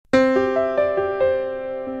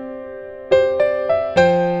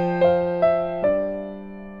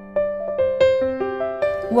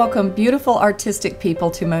welcome beautiful artistic people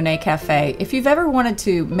to Monet Cafe. If you've ever wanted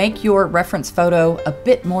to make your reference photo a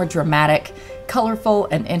bit more dramatic, colorful,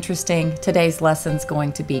 and interesting, today's lesson's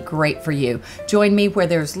going to be great for you. Join me where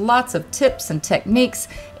there's lots of tips and techniques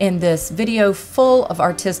in this video full of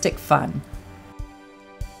artistic fun.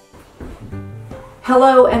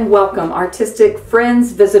 Hello and welcome, artistic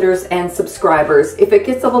friends, visitors, and subscribers. If it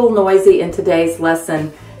gets a little noisy in today's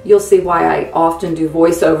lesson, you'll see why I often do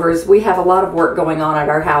voiceovers. We have a lot of work going on at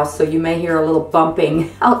our house, so you may hear a little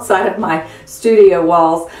bumping outside of my studio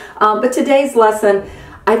walls. But today's lesson,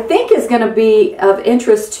 I think, is going to be of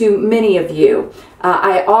interest to many of you.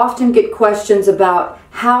 I often get questions about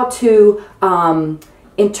how to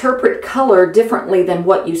interpret color differently than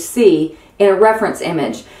what you see in a reference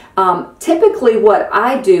image. Typically what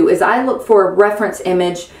I do is I look for a reference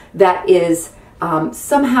image that is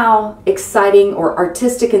somehow exciting or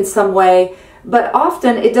artistic in some way, but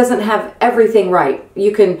often it doesn't have everything right.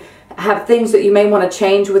 You can have things that you may want to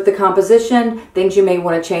change with the composition, things you may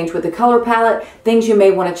want to change with the color palette, things you may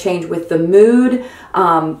want to change with the mood,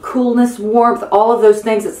 coolness, warmth, all of those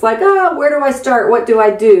things. It's like, where do I start? What do I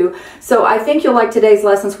do? So I think you'll like today's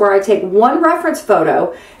lessons where I take one reference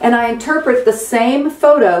photo and I interpret the same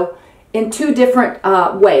photo in two different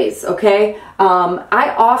ways, okay?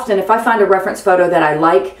 I often, if I find a reference photo that I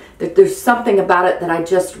like, that there's something about it that I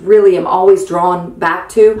just really am always drawn back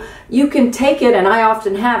to, you can take it, and I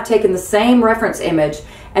often have taken the same reference image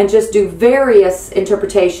and just do various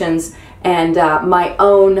interpretations and my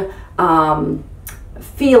own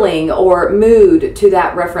feeling or mood to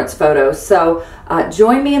that reference photo. So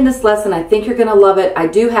join me in this lesson. I think you're going to love it. I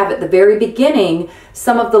do have at the very beginning,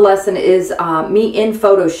 some of the lesson is me in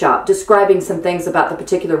Photoshop describing some things about the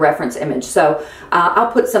particular reference image. So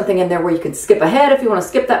I'll put something in there where you can skip ahead if you want to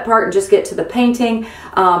skip that part and just get to the painting.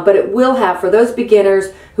 But it will have, for those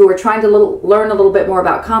beginners who are trying to learn a little bit more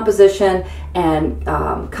about composition and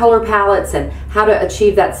color palettes and how to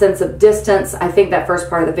achieve that sense of distance, I think that first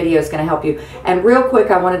part of the video is going to help you. And real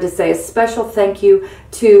quick, I wanted to say a special thank you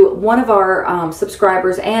to one of our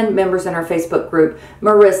subscribers and members in our Facebook group,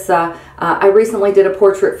 Marissa. I recently did a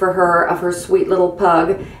portrait for her of her sweet little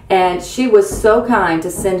pug, and she was so kind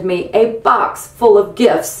to send me a box full of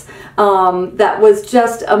gifts that was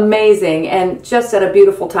just amazing and just at a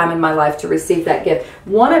beautiful time in my life to receive that gift.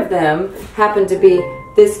 One of them happened to be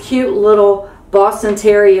this cute little Boston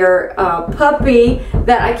Terrier puppy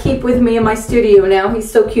that I keep with me in my studio now. He's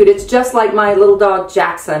so cute. It's just like my little dog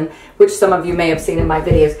Jackson, which some of you may have seen in my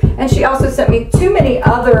videos. And she also sent me too many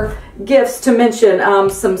other gifts to mention.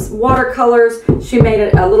 Some watercolors. She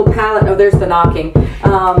made a little palette. Oh, there's the knocking.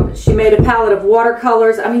 She made a palette of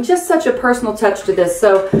watercolors. I mean, just such a personal touch to this.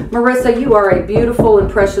 So, Marissa, you are a beautiful and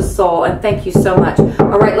precious soul, and thank you so much.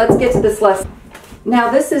 All right, let's get to this lesson.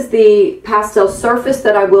 Now, this is the pastel surface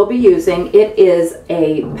that I will be using. It is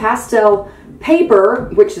a pastel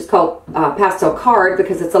paper, which is called pastel card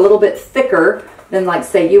because it's a little bit thicker than, like,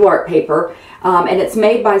 say, UArt paper. And it's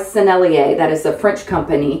made by Sennelier. That is a French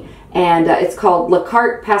company. And it's called La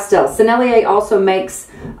Carte Pastel. Sennelier also makes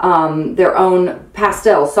their own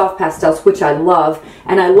pastels, soft pastels, which I love.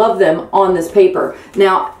 And I love them on this paper.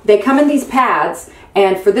 Now, they come in these pads.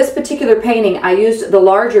 And for this particular painting, I used the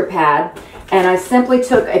larger pad. And I simply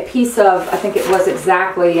took a piece of, I think it was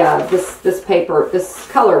exactly this paper, this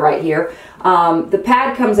color right here. The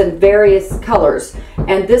pad comes in various colors.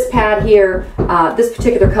 And this pad here, this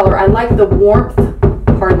particular color, I like the warmth,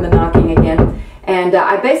 pardon the knocking again. And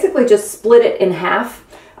I basically just split it in half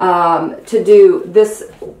to do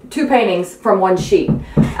this two paintings from one sheet.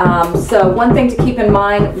 So one thing to keep in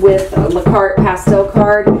mind with La Carte Pastel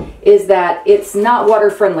Card is that it's not water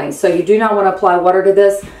friendly. So you do not want to apply water to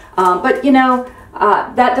this. But you know,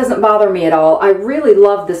 that doesn't bother me at all. I really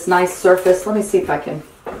love this nice surface. Let me see if I can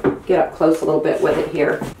get up close a little bit with it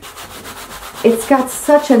here. It's got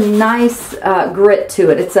such a nice grit to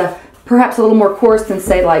it. It's perhaps a little more coarse than,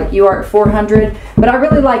 say, like UArt 400, but I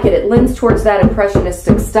really like it. It lends towards that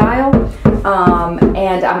impressionistic style.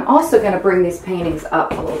 And I'm also going to bring these paintings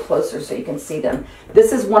up a little closer so you can see them.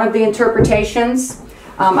 This is one of the interpretations.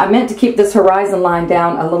 I meant to keep this horizon line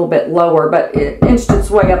down a little bit lower, but it inched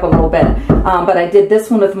its way up a little bit. But I did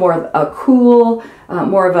this one with more of a cool,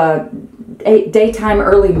 more of a daytime,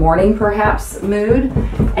 early morning perhaps mood.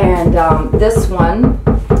 And this one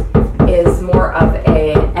is more of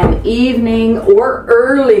an evening or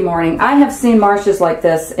early morning. I have seen marshes like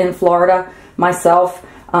this in Florida myself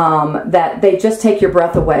that they just take your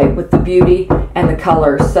breath away with the beauty and the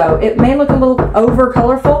colors. So it may look a little over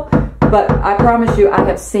colorful, But I promise you, I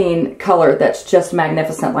have seen color that's just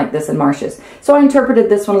magnificent like this in marshes. So I interpreted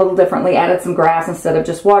this one a little differently, added some grass instead of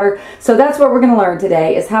just water. So that's what we're going to learn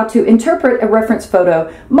today, is how to interpret a reference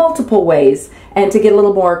photo multiple ways and to get a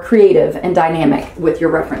little more creative and dynamic with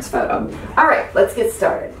your reference photo. All right, let's get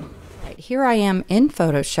started. Here I am in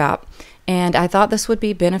Photoshop. And I thought this would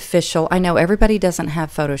be beneficial. I know everybody doesn't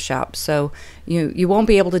have Photoshop, so you won't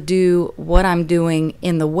be able to do what I'm doing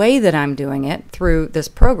in the way that I'm doing it through this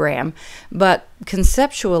program, but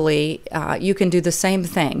conceptually you can do the same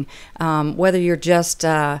thing, whether you're just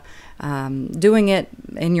doing it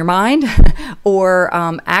in your mind or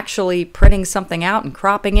actually printing something out and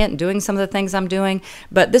cropping it and doing some of the things I'm doing.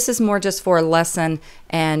 But this is more just for a lesson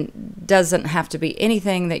and doesn't have to be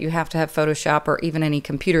anything that you have to have Photoshop or even any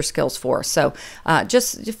computer skills for. So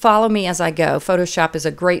just follow me as I go. Photoshop is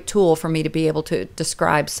a great tool for me to be able to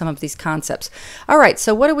describe some of these concepts. All right,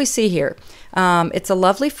 so what do we see here? It's a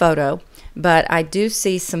lovely photo, but I do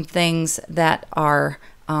see some things that are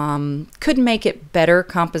could make it better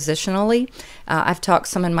compositionally. I've talked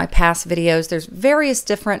some in my past videos. There's various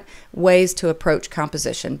different ways to approach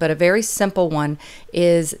composition, but a very simple one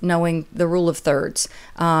is knowing the rule of thirds.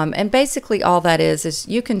 And basically all that is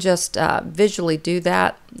you can just visually do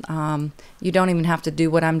that. You don't even have to do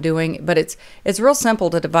what I'm doing, but it's real simple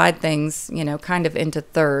to divide things, you know, kind of into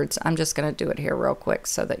thirds. I'm just going to do it here real quick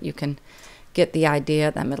so that you can get the idea.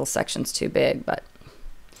 That middle section's too big, but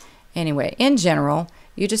anyway, in general,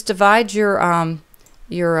 you just divide your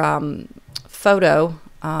photo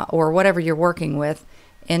or whatever you're working with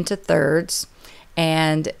into thirds,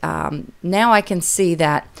 and now I can see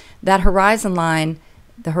that horizon line,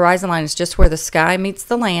 the horizon line is just where the sky meets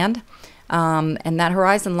the land, and that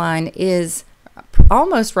horizon line is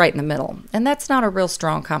almost right in the middle, and that's not a real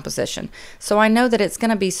strong composition. So I know that it's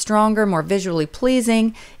going to be stronger, more visually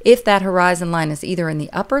pleasing if that horizon line is either in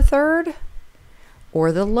the upper third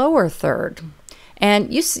or the lower third.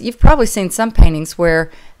 And you've probably seen some paintings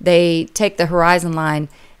where they take the horizon line,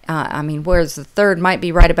 whereas the third might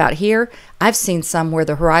be right about here. I've seen some where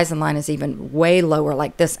the horizon line is even way lower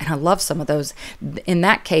like this, and I love some of those. In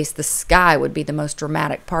that case, the sky would be the most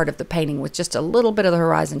dramatic part of the painting with just a little bit of the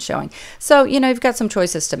horizon showing. So, you know, you've got some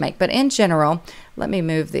choices to make. But in general, let me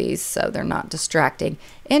move these so they're not distracting.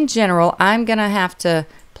 In general, I'm going to have to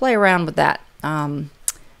play around with that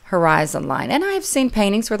horizon line. And I've seen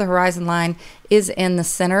paintings where the horizon line is in the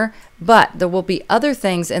center, but there will be other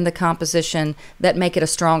things in the composition that make it a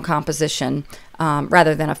strong composition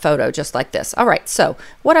rather than a photo just like this. All right, so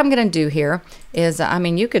what I'm going to do here is,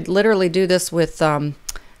 you could literally do this with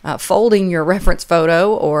folding your reference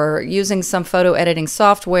photo or using some photo editing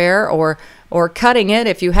software or cutting it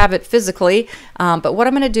if you have it physically. But what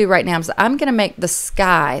I'm going to do right now is I'm going to make the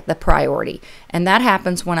sky the priority. And that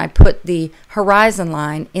happens when I put the horizon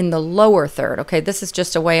line in the lower third. Okay, this is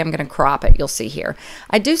just a way I'm going to crop it. You'll see here.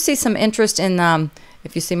 I do see some interest in,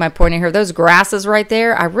 if you see my pointer here, those grasses right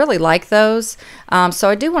there. I really like those. So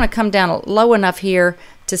I do want to come down low enough here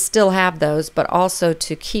to still have those, but also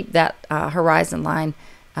to keep that horizon line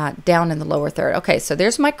down in the lower third. Okay, so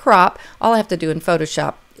there's my crop. All I have to do in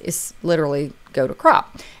Photoshop is literally go to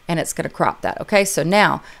crop, and it's going to crop that. Okay, so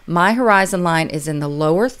now my horizon line is in the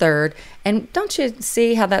lower third, and don't you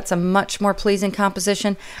see how that's a much more pleasing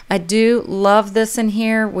composition? I do love this in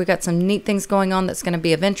here. We've got some neat things going on that's going to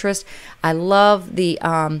be of interest. I love the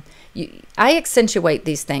I accentuate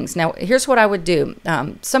these things. Now here's what I would do.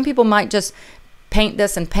 Some people might just paint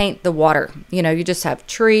this and paint the water. You know, you just have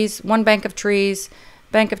trees, one bank of trees,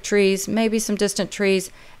 maybe some distant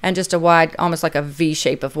trees, and just a wide, almost like a V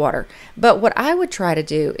shape of water. But what I would try to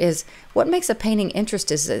do is, what makes a painting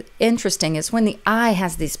interesting is when the eye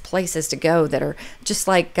has these places to go that are just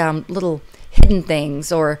like little hidden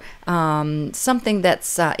things or something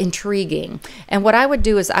that's intriguing. And what I would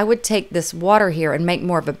do is I would take this water here and make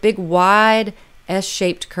more of a big, wide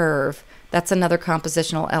S-shaped curve. That's another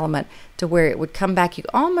compositional element to where it would come back. You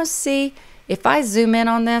almost see, if I zoom in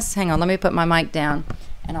on this, hang on, let me put my mic down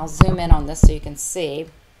and I'll zoom in on this so you can see.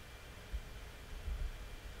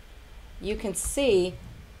 You can see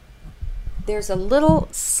there's a little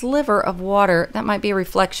sliver of water. That might be a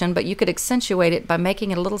reflection, but you could accentuate it by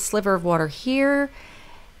making it a little sliver of water here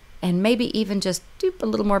and maybe even just doop a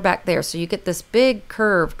little more back there, so you get this big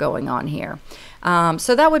curve going on here.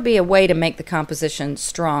 So that would be a way to make the composition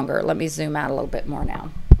stronger. Let me zoom out a little bit more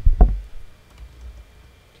now.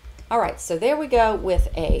 All right, so there we go with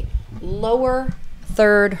a lower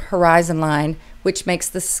third horizon line, which makes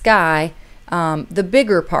the sky the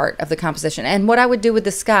bigger part of the composition. And what I would do with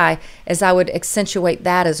the sky is I would accentuate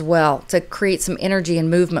that as well to create some energy and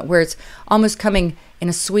movement where it's almost coming in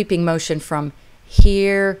a sweeping motion from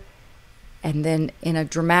here and then in a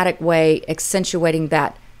dramatic way accentuating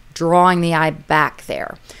that, drawing the eye back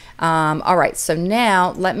there. All right, so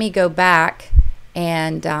now let me go back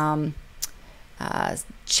and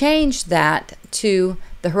change that to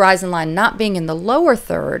the horizon line not being in the lower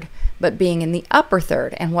third, but being in the upper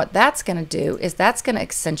third. And what that's going to do is that's going to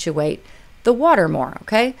accentuate the water more,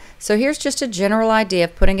 okay? So here's just a general idea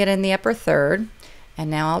of putting it in the upper third. And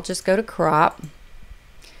now I'll just go to crop.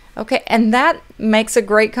 Okay, and that makes a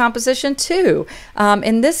great composition too.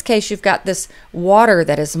 In this case, you've got this water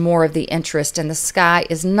that is more of the interest, and the sky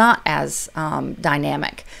is not as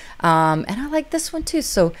dynamic. And I like this one too.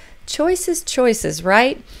 So choices,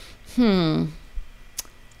 right?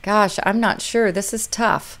 Gosh, I'm not sure. This is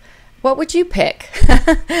tough. What would you pick?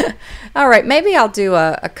 All right, maybe I'll do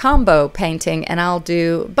a combo painting and I'll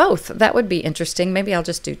do both. That would be interesting. Maybe I'll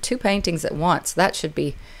just do 2 paintings at once. That should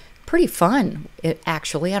be pretty fun.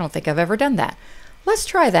 Actually, I don't think I've ever done that. Let's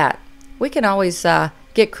try that. We can always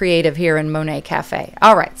get creative here in Monet Cafe.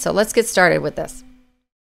 All right, so let's get started with this.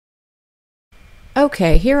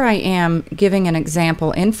 Okay, here I am giving an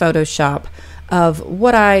example in Photoshop of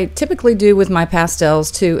what I typically do with my pastels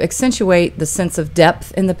to accentuate the sense of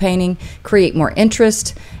depth in the painting, create more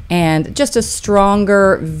interest, and just a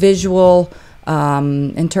stronger visual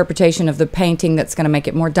interpretation of the painting that's going to make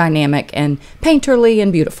it more dynamic and painterly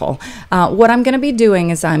and beautiful. What I'm going to be doing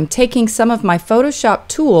is I'm taking some of my Photoshop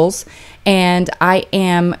tools and I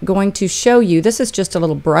am going to show you, this is just a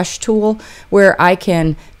little brush tool where I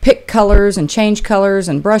can pick colors and change colors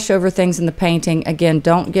and brush over things in the painting. Again,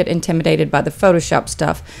 don't get intimidated by the Photoshop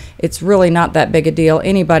stuff. It's really not that big a deal.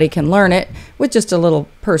 Anybody can learn it with just a little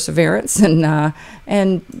perseverance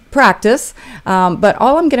and practice. But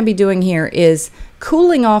all I'm going to be doing here is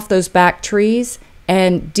cooling off those back trees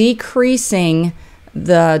and decreasing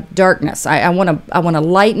the darkness. I want to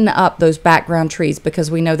lighten up those background trees because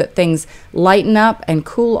we know that things lighten up and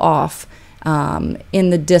cool off in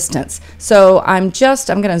the distance. So I'm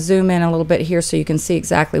going to zoom in a little bit here so you can see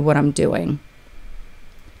exactly what I'm doing.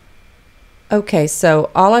 Okay,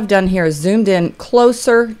 so all I've done here is zoomed in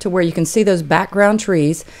closer to where you can see those background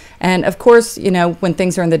trees. And of course, you know, when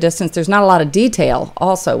things are in the distance, there's not a lot of detail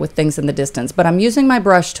also with things in the distance. But I'm using my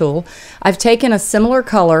brush tool. I've taken a similar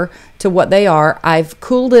color to what they are. I've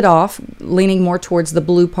cooled it off, leaning more towards the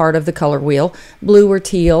blue part of the color wheel, blue or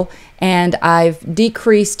teal, and I've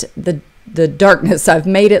decreased the darkness. I've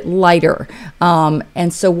made it lighter.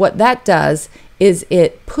 And so what that does is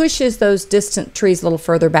it pushes those distant trees a little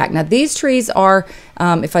further back. Now these trees are,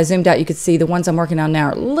 if I zoomed out, you could see the ones I'm working on now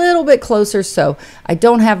are a little bit closer, so I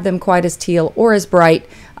don't have them quite as teal or as bright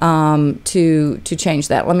to change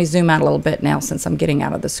that. Let me zoom out a little bit now since I'm getting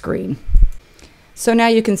out of the screen. So now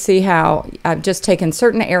you can see how I've just taken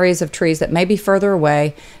certain areas of trees that may be further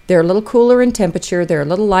away. They're a little cooler in temperature, they're a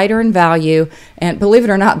little lighter in value, and believe it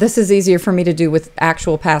or not, this is easier for me to do with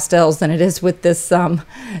actual pastels than it is with this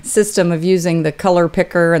system of using the color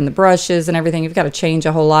picker and the brushes and everything. You've got to change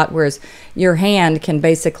a whole lot, whereas your hand can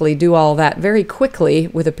basically do all that very quickly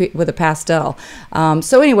with a pastel.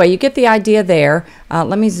 So anyway, you get the idea there.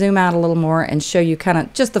 Let me zoom out a little more and show you kind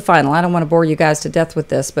of just the final. I don't want to bore you guys to death with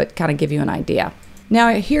this, but kind of give you an idea.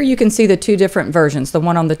 Now here you can see the 2 different versions. The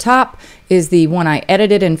one on the top is the one I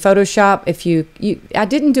edited in Photoshop. I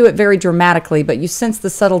didn't do it very dramatically, but you sense the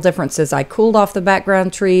subtle differences. I cooled off the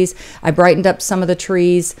background trees, I brightened up some of the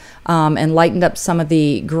trees, and lightened up some of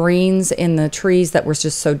the greens in the trees that were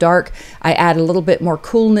just so dark. I added a little bit more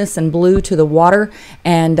coolness and blue to the water,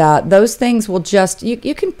 and those things will just,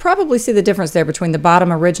 you can probably see the difference there between the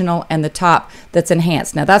bottom original and the top that's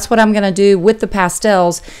enhanced. Now that's what I'm going to do with the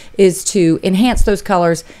pastels, is to enhance those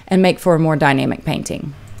colors and make for a more dynamic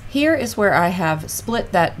painting. Here is where I have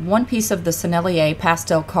split that one piece of the Sennelier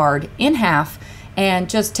pastel card in half and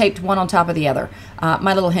just taped one on top of the other.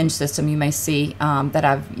 My little hinge system you may see that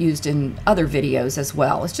I've used in other videos as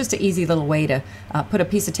well. It's just an easy little way to put a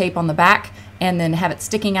piece of tape on the back and then have it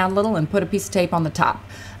sticking out a little and put a piece of tape on the top.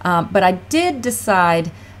 But I did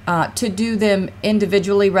decide to do them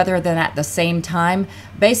individually rather than at the same time,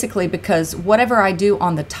 basically because whatever I do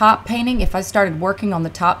on the top painting, if I started working on the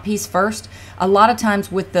top piece first, a lot of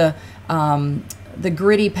times with the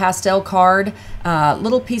gritty pastel card,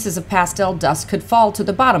 little pieces of pastel dust could fall to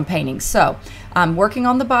the bottom painting. So I'm working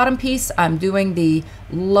on the bottom piece. I'm doing the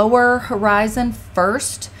lower horizon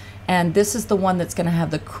first, and this is the one that's going to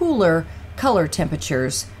have the cooler color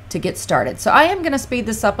temperatures to get started. So I am going to speed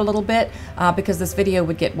this up a little bit because this video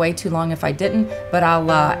would get way too long if I didn't, but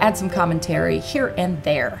I'll add some commentary here and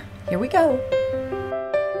there. Here we go.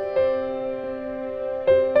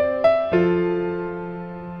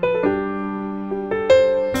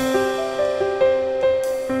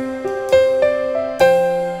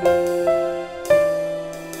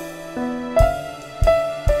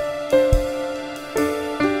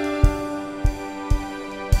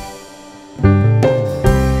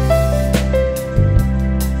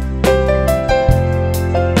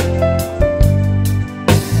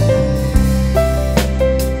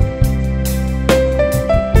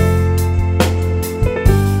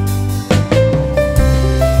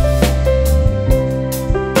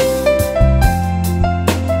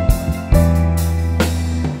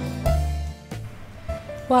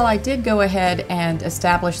 While I did go ahead and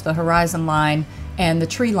establish the horizon line and the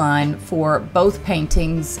tree line for both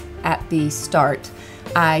paintings at the start,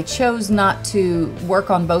 I chose not to work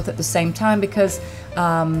on both at the same time because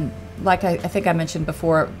like I think I mentioned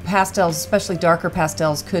before, pastels, especially darker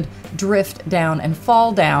pastels, could drift down and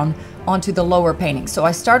fall down onto the lower painting. So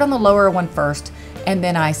I start on the lower one first and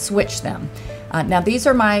then I switch them. Now these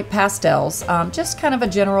are my pastels, just kind of a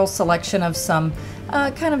general selection of some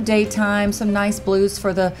kind of daytime, some nice blues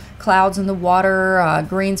for the clouds and the water,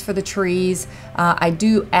 greens for the trees. I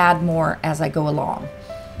do add more as I go along.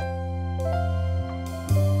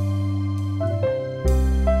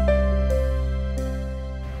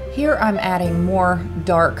 Here I'm adding more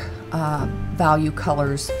dark value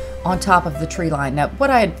colors on top of the tree line. Now what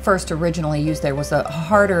I had first originally used there was a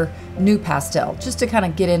harder new pastel, just to kind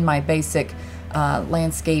of get in my basic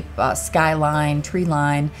landscape skyline, tree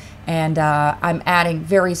line, and I'm adding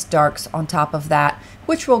various darks on top of that,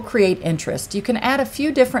 which will create interest. You can add a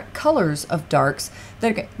few different colors of darks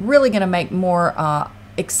that are really going to make more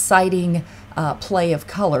exciting play of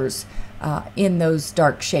colors in those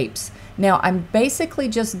dark shapes. Now I'm basically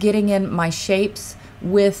just getting in my shapes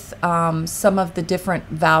with some of the different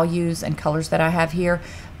values and colors that I have here.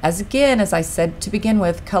 As I said to begin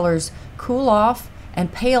with, colors cool off and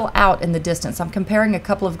pale out in the distance. I'm comparing a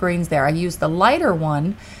couple of greens there. I use the lighter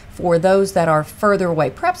one for those that are further away.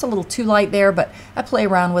 Perhaps a little too light there, but I play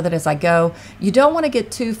around with it as I go. You don't want to get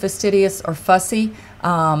too fastidious or fussy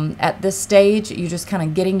at this stage. You're just kind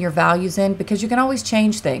of getting your values in because you can always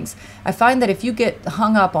change things. I find that if you get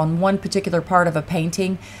hung up on one particular part of a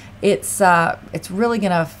painting, it's really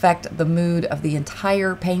going to affect the mood of the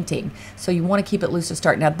entire painting. So you want to keep it loose to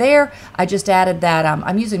start. Now there, I just added that,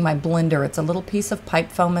 I'm using my blender. It's a little piece of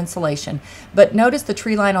pipe foam insulation. But notice the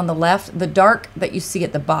tree line on the left, the dark that you see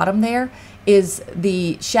at the bottom there is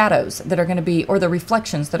the shadows that are going to be, or the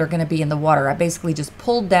reflections that are going to be in the water. I basically just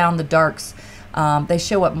pulled down the darks. They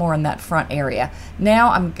show up more in that front area.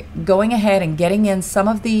 Now I'm going ahead and getting in some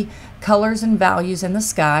of the colors and values in the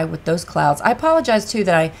sky with those clouds. I apologize too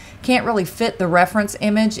that I can't really fit the reference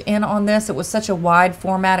image in on this. It was such a wide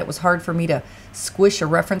format, it was hard for me to squish a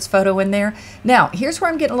reference photo in there. Now here's where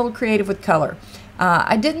I'm getting a little creative with color.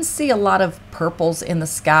 I didn't see a lot of purples in the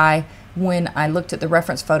sky when I looked at the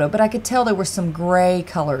reference photo, but I could tell there were some gray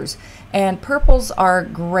colors, and purples are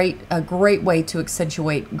a great way to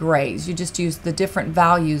accentuate grays. You just use the different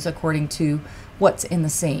values according to what's in the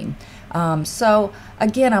scene. So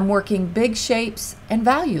again, I'm working big shapes and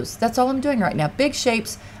values. That's all I'm doing right now. Big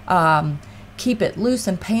shapes, keep it loose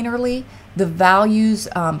and painterly. The values,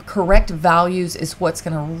 correct values, is what's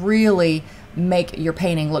going to really make your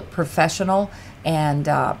painting look professional and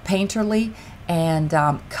painterly. And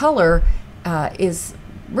color is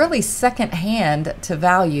really second hand to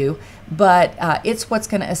value, but it's what's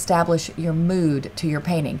going to establish your mood to your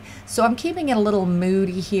painting. So I'm keeping it a little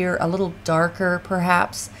moody here, a little darker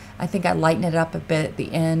perhaps. I think I lighten it up a bit at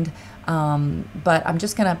the end, but I'm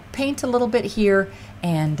just going to paint a little bit here,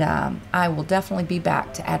 and I will definitely be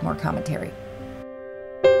back to add more commentary.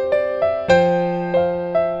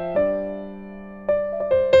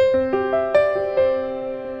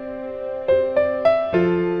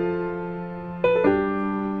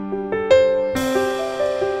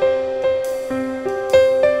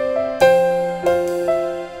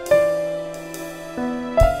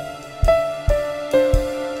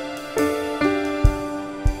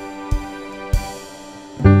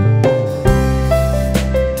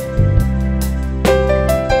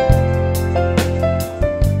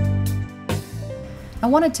 I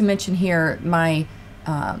wanted to mention here my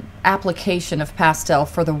application of pastel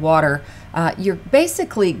for the water. You're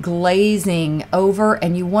basically glazing over,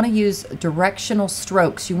 and you want to use directional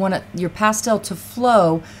strokes. You want your pastel to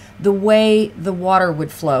flow the way the water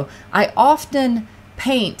would flow. I often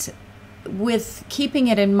paint with keeping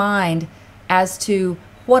it in mind as to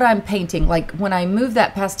what I'm painting. Like when I move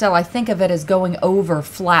that pastel, I think of it as going over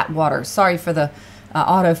flat water. Sorry for the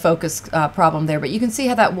autofocus problem there, but you can see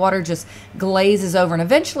how that water just glazes over, and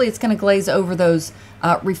eventually it's going to glaze over those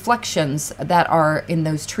reflections that are in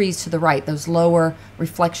those trees to the right, those lower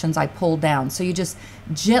reflections I pulled down. So you just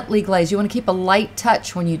gently glaze. You want to keep a light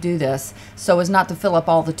touch when you do this so as not to fill up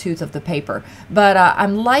all the tooth of the paper. But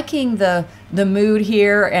I'm liking the mood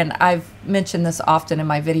here, and I've mentioned this often in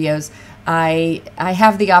my videos. I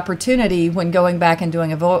have the opportunity when going back and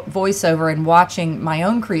doing a voiceover and watching my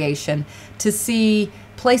own creation to see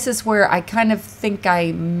places where I kind of think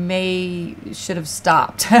I should have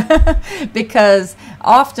stopped because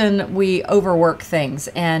often we overwork things,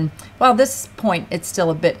 and while this point it's still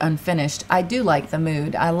a bit unfinished, I do like the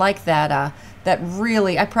mood. I like that that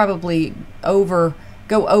really, I probably over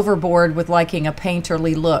go overboard with liking a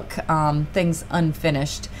painterly look, things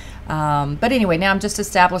unfinished. But anyway, now I'm just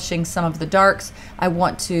establishing some of the darks. I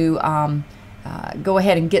want to go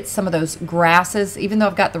ahead and get some of those grasses. Even though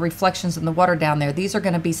I've got the reflections in the water down there, these are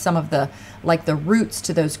going to be some of the, like the roots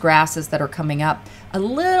to those grasses that are coming up. A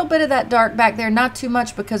little bit of that dark back there, not too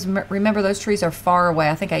much, because remember those trees are far away.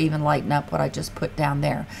 I think I even lighten up what I just put down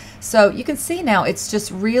there. So you can see now it's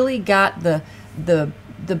just really got the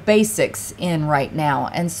basics in right now.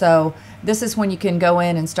 And so this is when you can go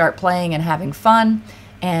in and start playing and having fun.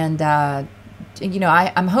 And you know,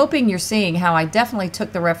 I'm hoping you're seeing how I definitely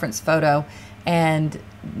took the reference photo and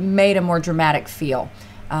made a more dramatic feel.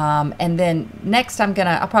 And then next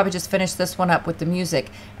I'll probably just finish this one up with the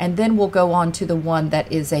music, and then we'll go on to the one that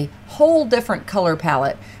is a whole different color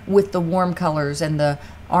palette with the warm colors and the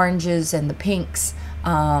oranges and the pinks.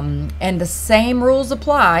 And the same rules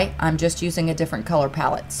apply. I'm just using a different color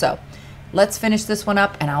palette. So let's finish this one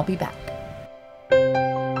up and I'll be back.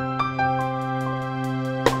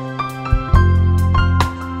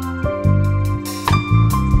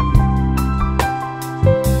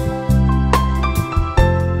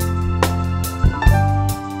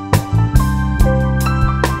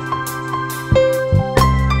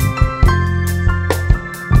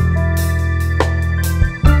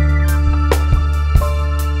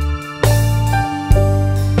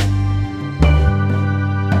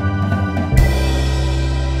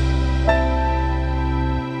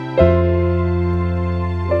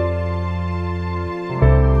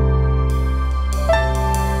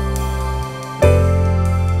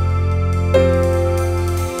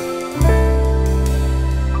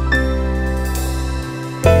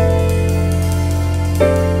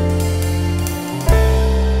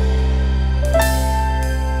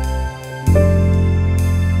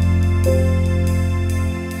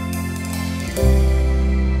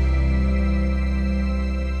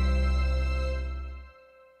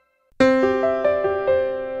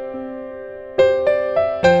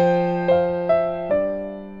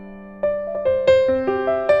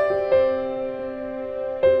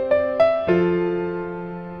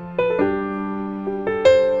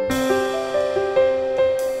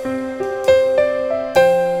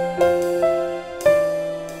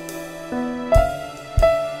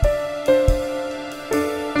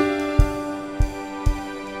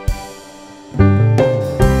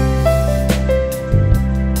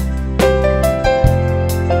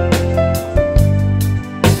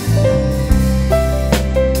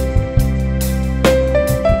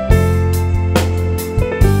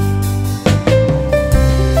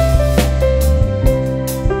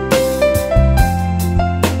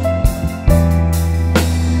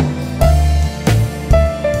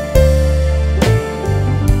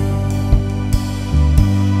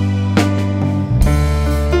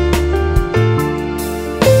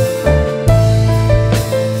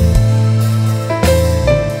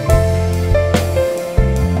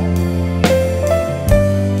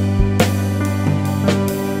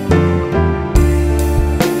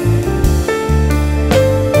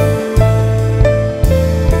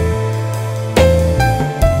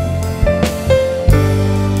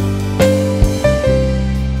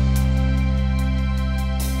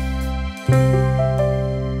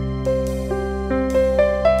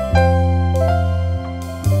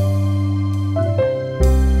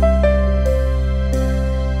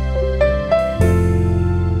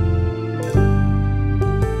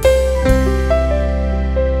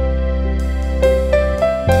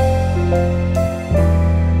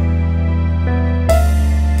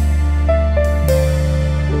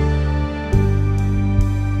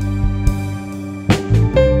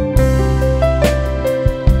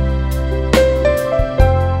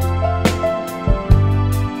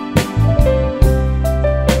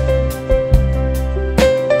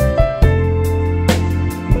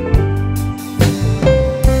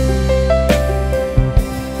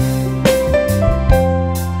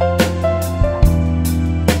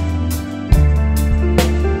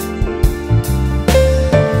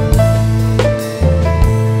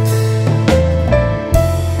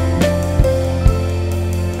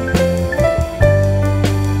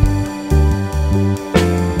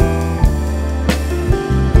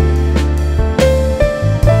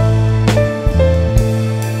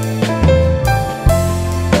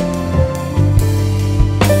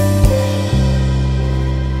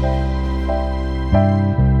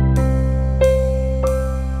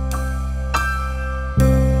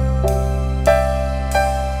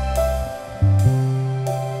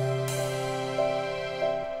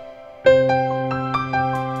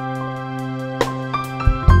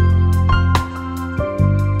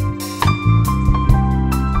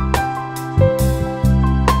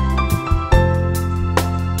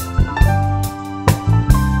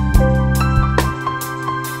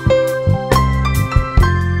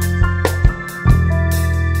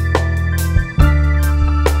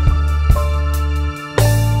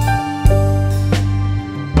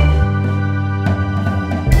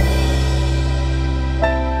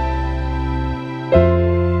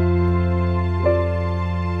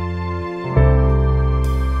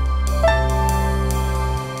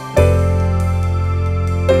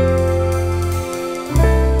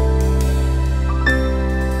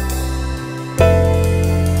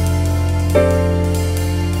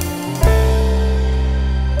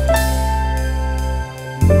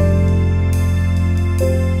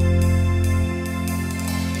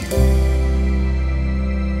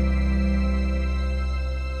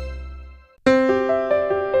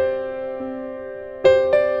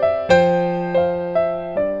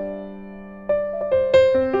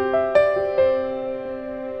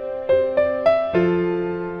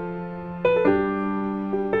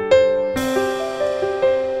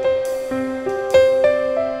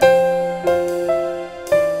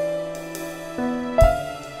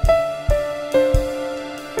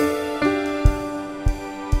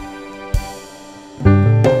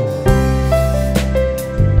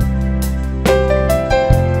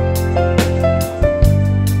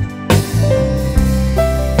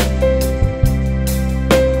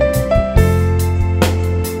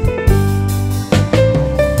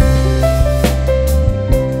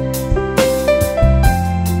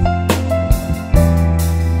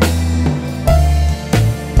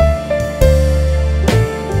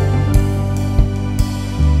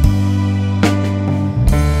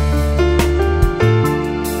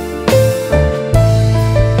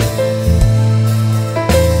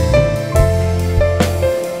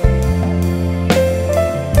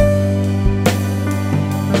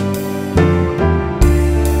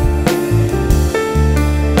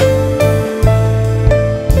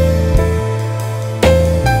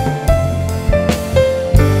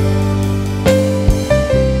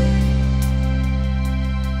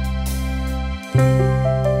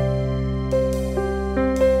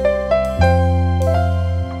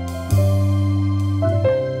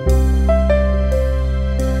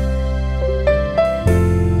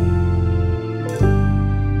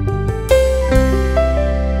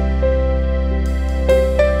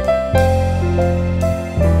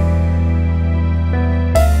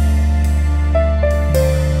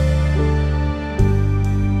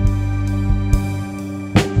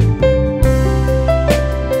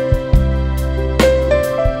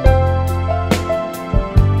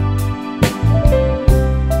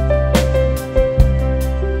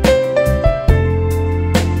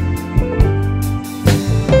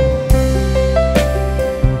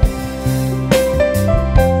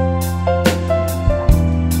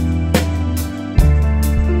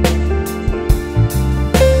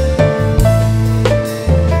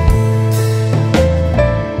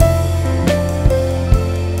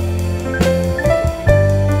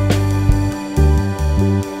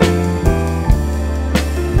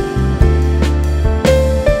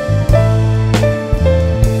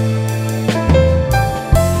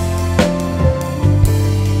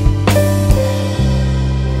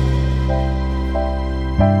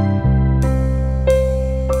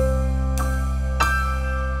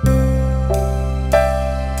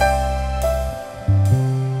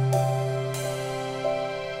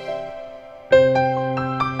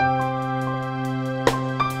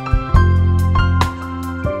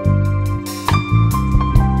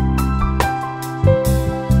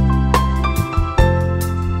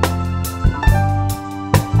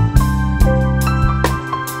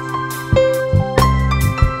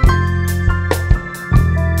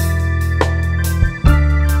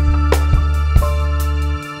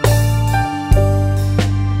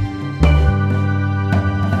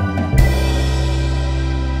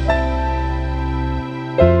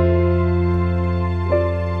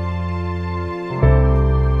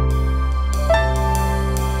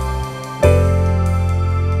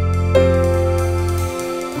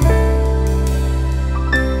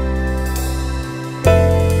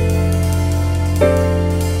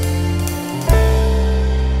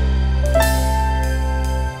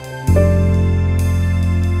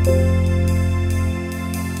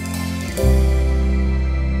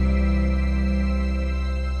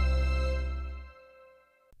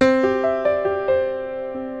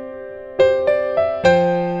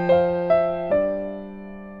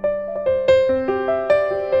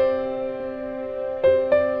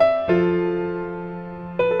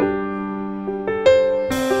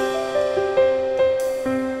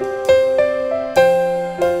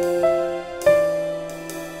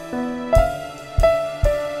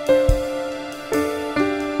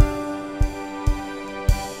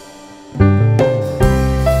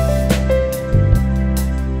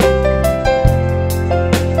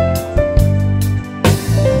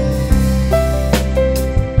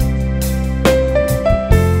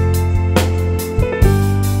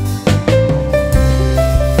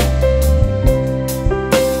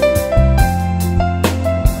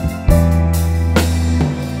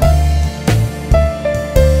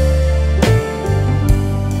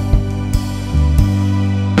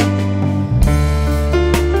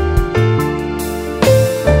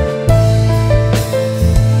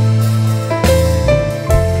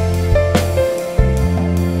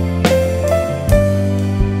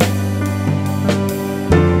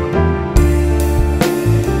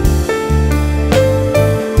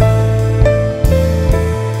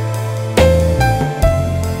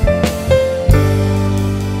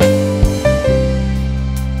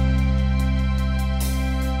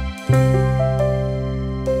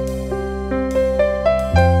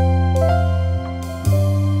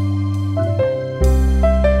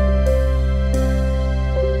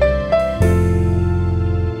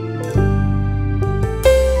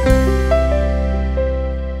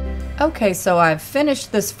 Okay, so I've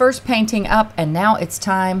finished this first painting up, and now it's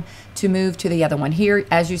time to move to the other one. Here,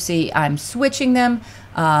 as you see, I'm switching them.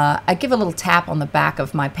 I give a little tap on the back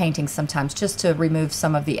of my painting sometimes just to remove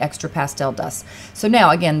some of the extra pastel dust. So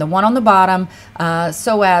now, again, the one on the bottom,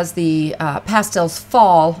 so as the pastels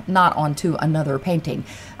fall not onto another painting.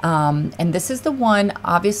 And this is the one,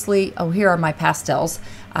 obviously, oh, here are my pastels.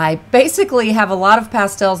 I basically have a lot of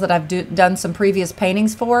pastels that I've done some previous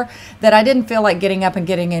paintings for that I didn't feel like getting up and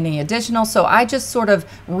getting any additional, so I just sort of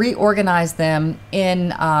reorganized them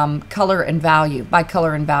in color and value, by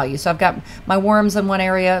color and value. So I've got my warms in one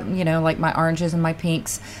area, you know, like my oranges and my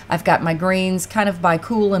pinks. I've got my greens kind of by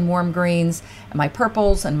cool and warm greens, and my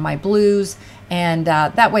purples and my blues, and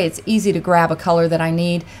that way it's easy to grab a color that I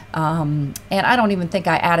need, and I don't even think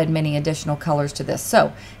I added many additional colors to this.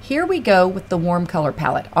 So here we go with the warm color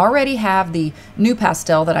palette. Already have the new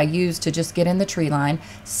pastel that I used to just get in the tree line.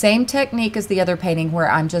 Same technique as the other painting, where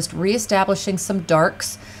I'm just reestablishing some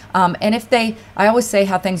darks. And if I always say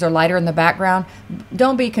how things are lighter in the background,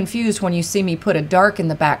 don't be confused when you see me put a dark in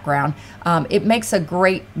the background. It makes a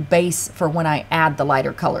great base for when I add the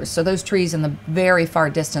lighter colors. So those trees in the very far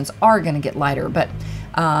distance are going to get lighter, but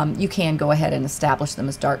you can go ahead and establish them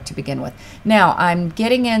as dark to begin with. Now I'm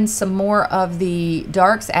getting in some more of the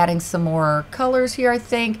darks, adding some more colors here, I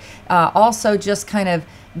think. Also just kind of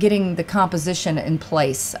getting the composition in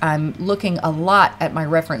place. I'm looking a lot at my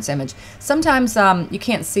reference image. Sometimes you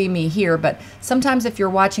can't see me here, but sometimes if you're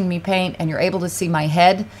watching me paint and you're able to see my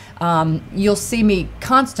head, you'll see me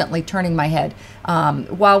constantly turning my head.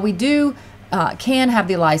 While we can have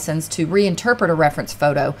the license to reinterpret a reference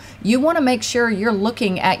photo, you want to make sure you're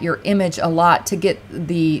looking at your image a lot to get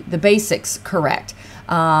the basics correct.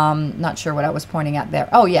 Not sure what I was pointing at there.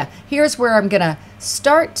 Oh yeah, here's where I'm gonna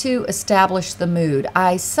start to establish the mood.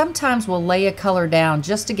 I sometimes will lay a color down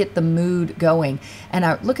just to get the mood going, and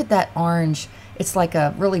I look at that orange. It's like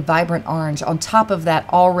a really vibrant orange on top of that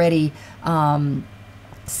already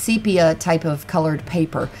sepia type of colored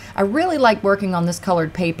paper. I really like working on this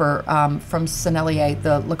colored paper from Sennelier,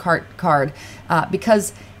 the Le Carte card,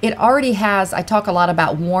 because it already has, I talk a lot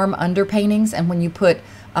about warm underpaintings, and when you put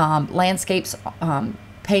landscapes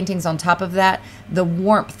paintings on top of that, the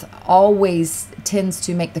warmth always tends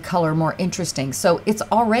to make the color more interesting. So it's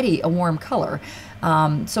already a warm color.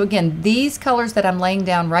 So again, these colors that I'm laying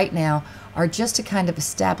down right now are just to kind of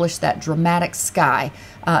establish that dramatic sky.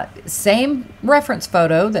 Same reference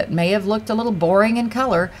photo that may have looked a little boring in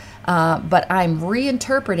color, but I'm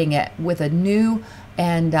reinterpreting it with a new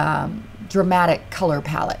and dramatic color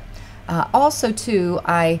palette. Also too,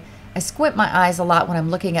 I squint my eyes a lot when I'm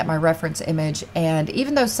looking at my reference image, and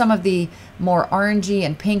even though some of the more orangey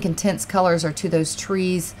and pink intense colors are to those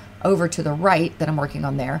trees over to the right that I'm working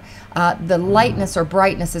on there, the lightness or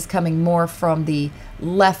brightness is coming more from the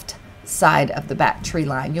left side of the back tree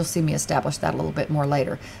line. You'll see me establish that a little bit more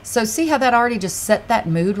later. So see how that already just set that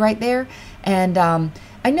mood right there? And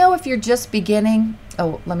I know if you're just beginning,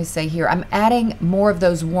 oh, let me say here, I'm adding more of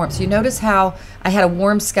those warmths. You notice how I had a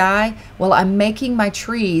warm sky? Well, I'm making my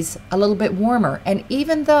trees a little bit warmer. And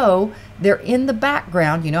even though they're in the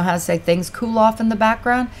background, you know how to say things cool off in the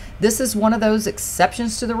background? This is one of those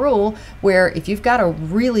exceptions to the rule where if you've got a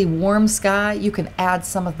really warm sky, you can add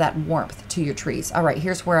some of that warmth to your trees. All right,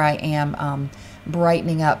 here's where I am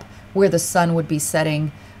brightening up where the sun would be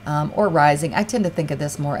setting or rising. I tend to think of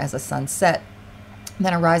this more as a sunset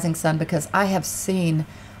than a rising sun, because I have seen,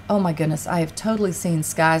 oh my goodness, I have totally seen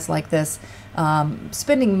skies like this.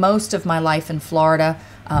 Spending most of my life in Florida.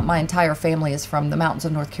 My entire family is from the mountains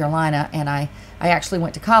of North Carolina, and I actually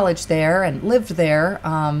went to college there and lived there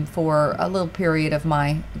for a little period of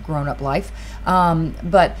my grown-up life.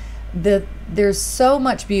 But there's so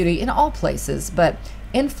much beauty in all places, but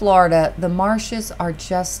in Florida, the marshes are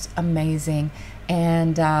just amazing,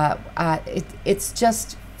 and it's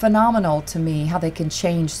just phenomenal to me how they can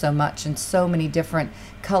change so much and so many different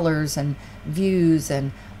colors and views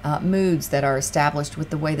and moods that are established with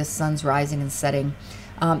the way the sun's rising and setting.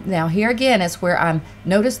 Now here again is where I'm,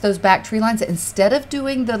 notice those back tree lines, instead of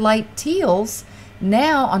doing the light teals,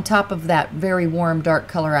 now on top of that very warm dark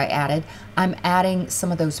color I added, I'm adding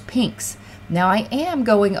some of those pinks. Now I am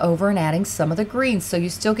going over and adding some of the greens, so you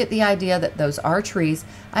still get the idea that those are trees.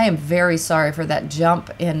 I am very sorry for that jump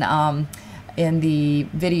in the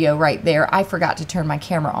video right there. I forgot to turn my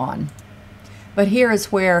camera on. But here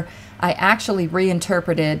is where I actually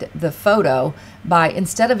reinterpreted the photo by,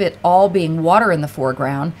 instead of it all being water in the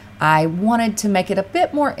foreground, I wanted to make it a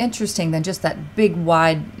bit more interesting than just that big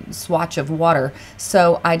wide swatch of water.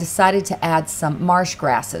 So I decided to add some marsh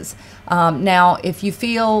grasses. Now, if you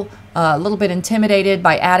feel a little bit intimidated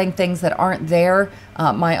by adding things that aren't there,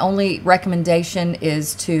 my only recommendation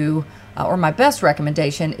is to, or my best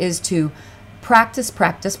recommendation is to practice,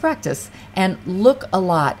 practice, practice, and look a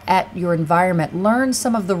lot at your environment. Learn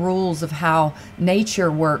some of the rules of how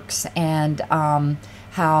nature works and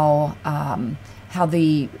how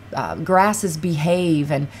the grasses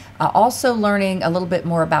behave, and also learning a little bit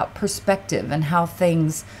more about perspective and how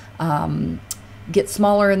things get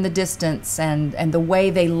smaller in the distance, and the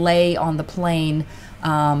way they lay on the plane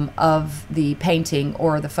of the painting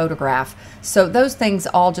or the photograph. So those things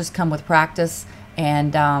all just come with practice,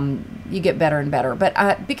 and you get better and better.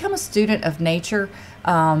 But become a student of nature.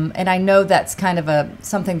 And I know that's kind of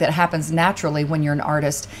something that happens naturally when you're an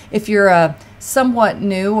artist. If you're a somewhat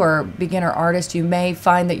new or beginner artist, you may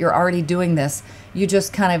find that you're already doing this. You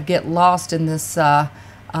just kind of get lost in this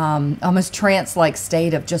almost trance-like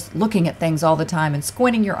state of just looking at things all the time and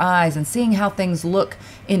squinting your eyes and seeing how things look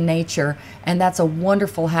in nature. And that's a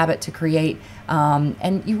wonderful habit to create.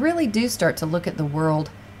 And you really do start to look at the world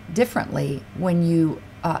differently when you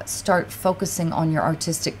start focusing on your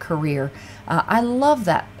artistic career. I love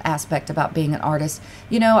that aspect about being an artist.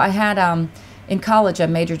 You know, I had in college I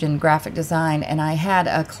majored in graphic design, and I had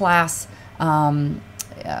a class,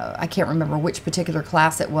 I can't remember which particular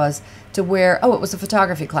class it was, to where, oh, it was a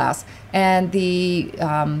photography class, and the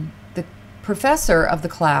professor of the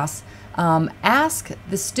class asked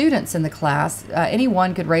the students in the class,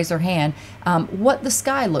 anyone could raise their hand, what the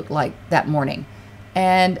sky looked like that morning.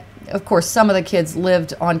 And of course, some of the kids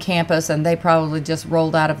lived on campus and they probably just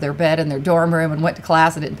rolled out of their bed in their dorm room and went to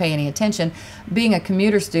class and didn't pay any attention. Being a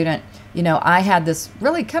commuter student, you know, I had this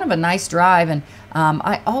really kind of a nice drive, and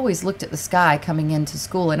I always looked at the sky coming into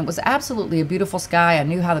school, and it was absolutely a beautiful sky. I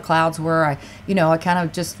knew how the clouds were. I kind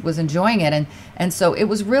of just was enjoying it, and so it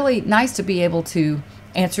was really nice to be able to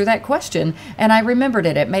answer that question, and I remembered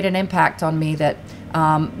it. It made an impact on me that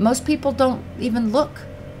most people don't even look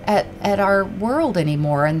at our world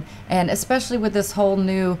anymore, and especially with this whole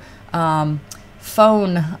new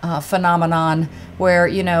phone phenomenon where,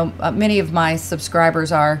 you know, many of my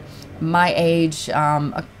subscribers are my age,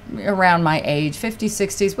 around my age, 50s,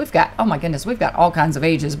 60s. We've got, oh my goodness, we've got all kinds of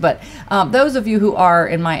ages, but those of you who are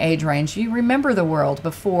in my age range, you remember the world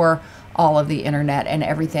before all of the internet and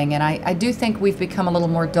everything, and I do think we've become a little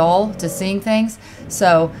more dull to seeing things.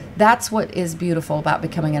 So that's what is beautiful about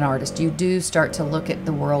becoming an artist. You do start to look at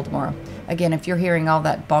the world more. Again, if you're hearing all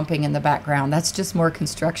that bumping in the background, that's just more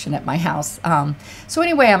construction at my house. So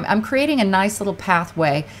anyway, I'm creating a nice little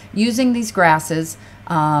pathway using these grasses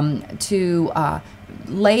to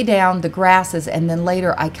lay down the grasses, and then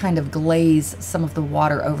later I kind of glaze some of the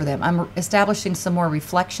water over them. I'm establishing some more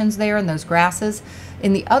reflections there in those grasses.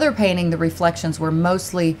 In the other painting, the reflections were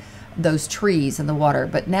mostly those trees in the water,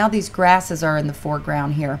 but now these grasses are in the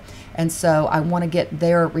foreground here, and so I want to get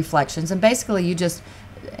their reflections. And basically you just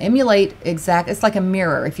emulate it's like a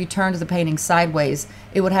mirror. If you turned the painting sideways,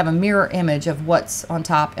 it would have a mirror image of what's on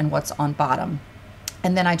top and what's on bottom.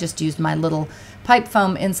 And then I just used my little pipe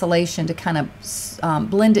foam insulation to kind of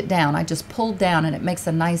blend it down. I just pulled down, and it makes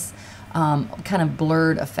a nice kind of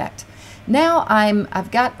blurred effect. Now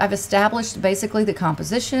I've established basically the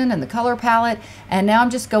composition and the color palette, and now I'm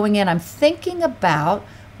just going in. I'm thinking about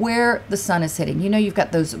where the sun is hitting. You know, you've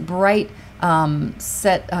got those bright sun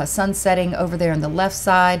setting over there on the left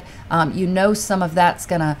side. You know, some of that's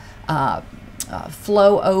gonna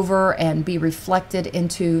flow over and be reflected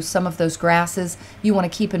into some of those grasses. You want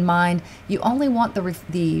to keep in mind you only want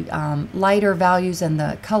the lighter values and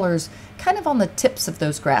the colors kind of on the tips of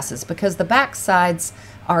those grasses, because the back sides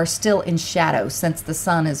are still in shadow since the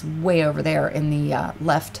sun is way over there in the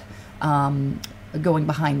left, going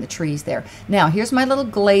behind the trees there. Now here's my little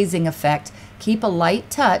glazing effect. Keep a light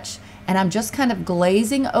touch, and I'm just kind of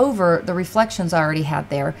glazing over the reflections I already had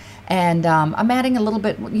there. And I'm adding a little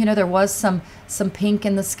bit, you know, there was some pink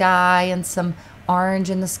in the sky and some orange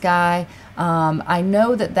in the sky. I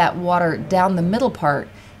know that water down the middle part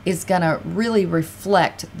is gonna really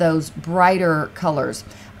reflect those brighter colors.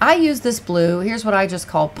 I use this blue. Here's what I just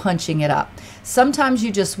call punching it up. Sometimes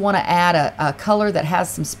you just want to add a color that has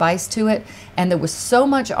some spice to it, and there was so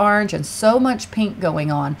much orange and so much pink going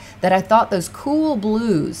on that I thought those cool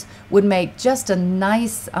blues would make just a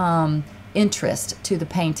nice interest to the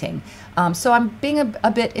painting. So I'm being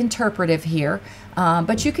a bit interpretive here,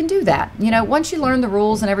 but you can do that. You know, once you learn the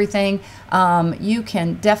rules and everything, you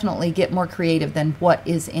can definitely get more creative than what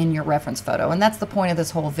is in your reference photo, and that's the point of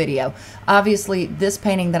this whole video. Obviously, this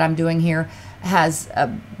painting that I'm doing here has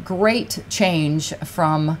a great change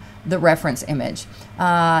from the reference image.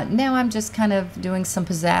 Now I'm just kind of doing some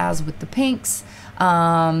pizzazz with the pinks.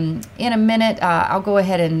 In a minute, I'll go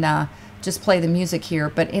ahead and just play the music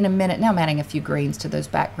here, but in a minute, now I'm adding a few greens to those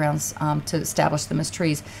backgrounds to establish them as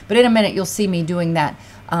trees, but in a minute you'll see me doing that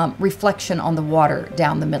reflection on the water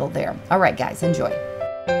down the middle there. All right guys, enjoy.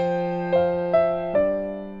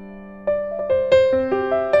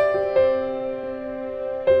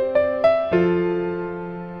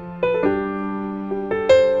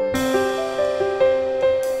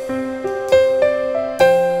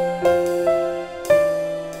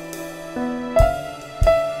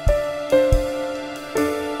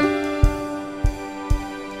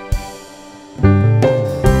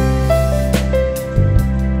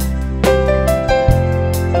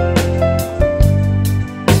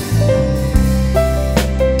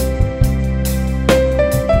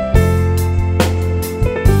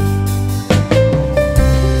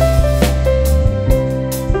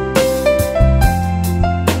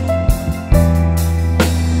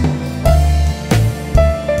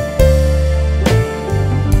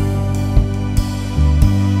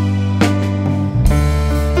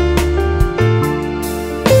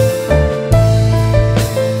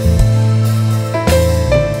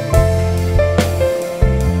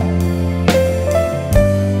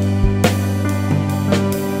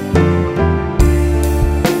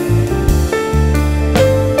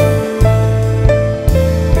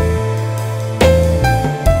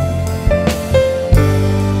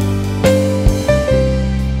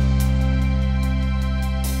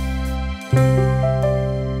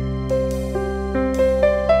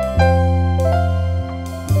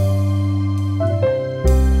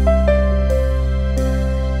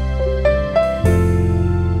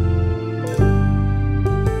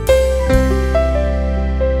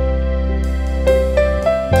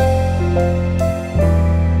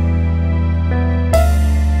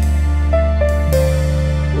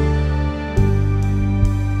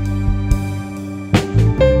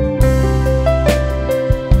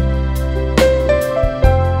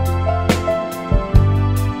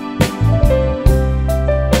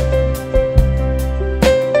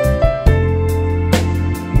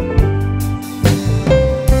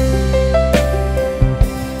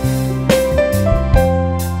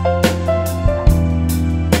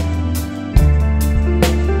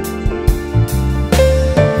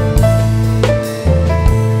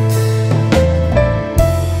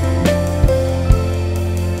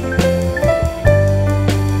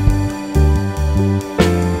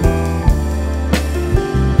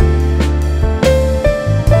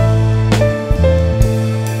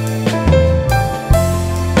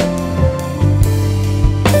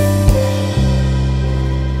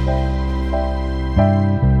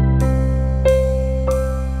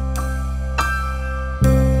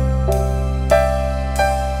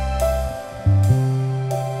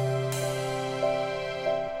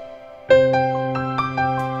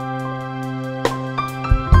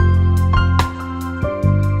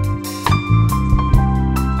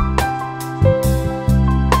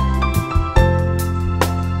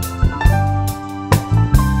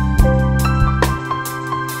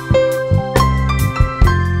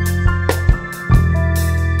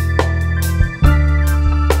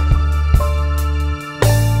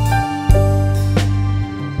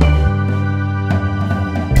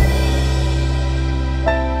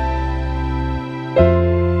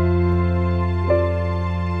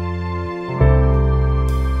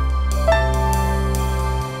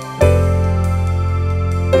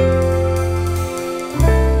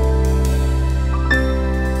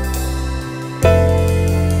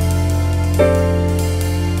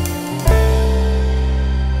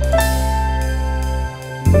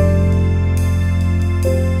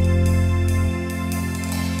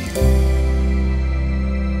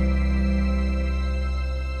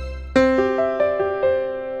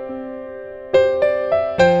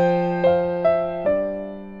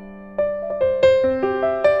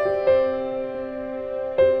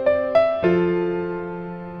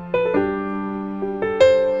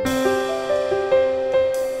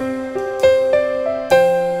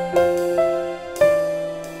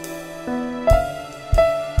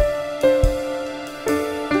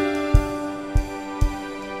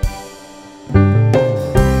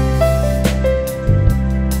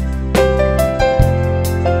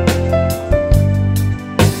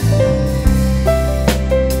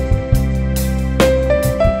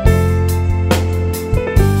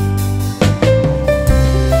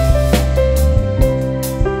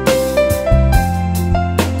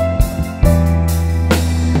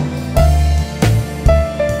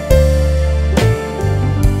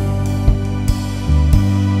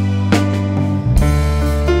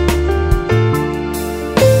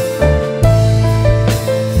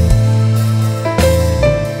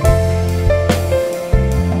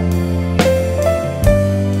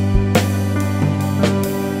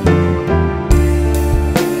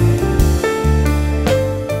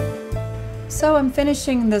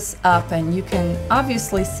 finishing this up, and you can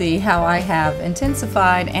obviously see how I have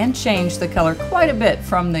intensified and changed the color quite a bit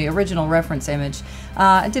from the original reference image.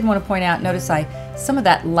 I did want to point out, notice some of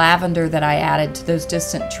that lavender that I added to those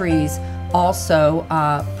distant trees also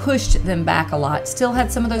pushed them back a lot. Still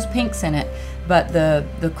had some of those pinks in it, but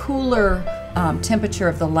the cooler temperature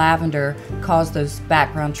of the lavender caused those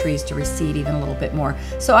background trees to recede even a little bit more.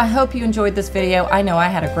 So I hope you enjoyed this video. I know I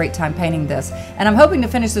had a great time painting this, and I'm hoping to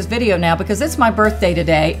finish this video now because it's my birthday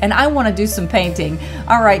today and I want to do some painting.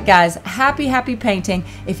 All right guys, happy painting.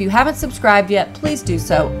 If you haven't subscribed yet, please do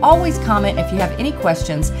so. Always comment if you have any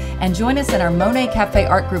questions, and join us in our Monet Cafe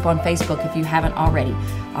art group on Facebook if you haven't already.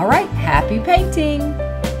 All right, happy painting.